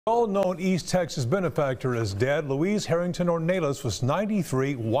Well-known East Texas benefactor is dead. Louise Ornelas was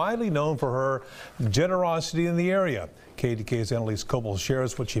 93, widely known for her generosity in the area. KDK's Louise Ornelas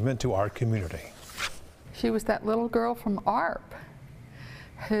shares what she meant to our community. She was that little girl from ARP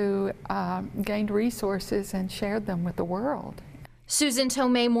who gained resources and shared them with the world. Susan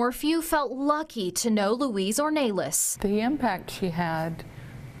Tomei Morphew felt lucky to know Louise Ornelas. The impact she had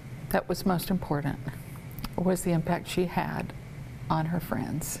that was most important was the impact she had on her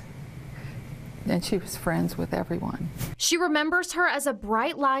friends. And she was friends with everyone. She remembers her as a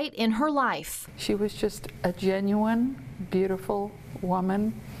bright light in her life. She was just a genuine, beautiful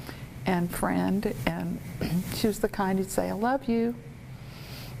woman and friend, and she was the kind who'd say, "I love you."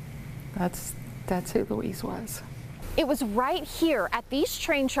 That's who Louise was. It was right here at these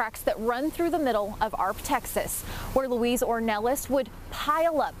train tracks that run through the middle of ARP, Texas, where Louise Ornelas would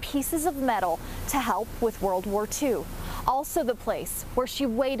pile up pieces of metal to help with World War II. Also the place where she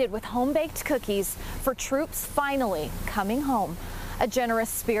waited with home-baked cookies for troops finally coming home. A generous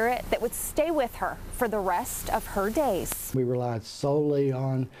spirit that would stay with her for the rest of her days. We relied solely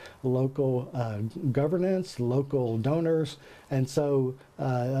on local governance, local donors, and so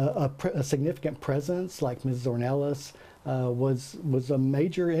a significant presence like Mrs. Ornelas was a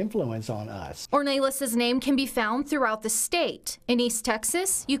major influence on us. Ornelas' name can be found throughout the state. In East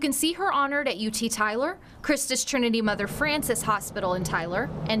Texas, you can see her honored at UT Tyler, Christus Trinity Mother Frances Hospital in Tyler,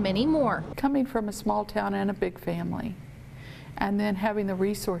 and many more. Coming from a small town and a big family, and then having the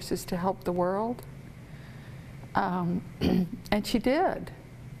resources to help the world, and she did.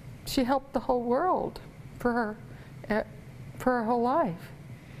 She helped the whole world for her whole life.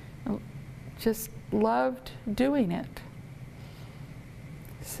 Just loved doing it.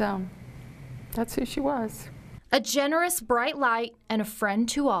 So that's who she was. A generous, bright light and a friend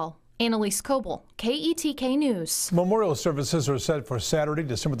to all. Louise Ornelas, KETK News. Memorial services are set for Saturday,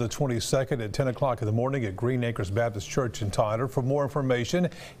 December the 22nd at 10 o'clock in the morning at Green Acres Baptist Church in Tyler. For more information,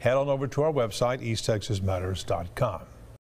 head on over to our website, easttexasmatters.com.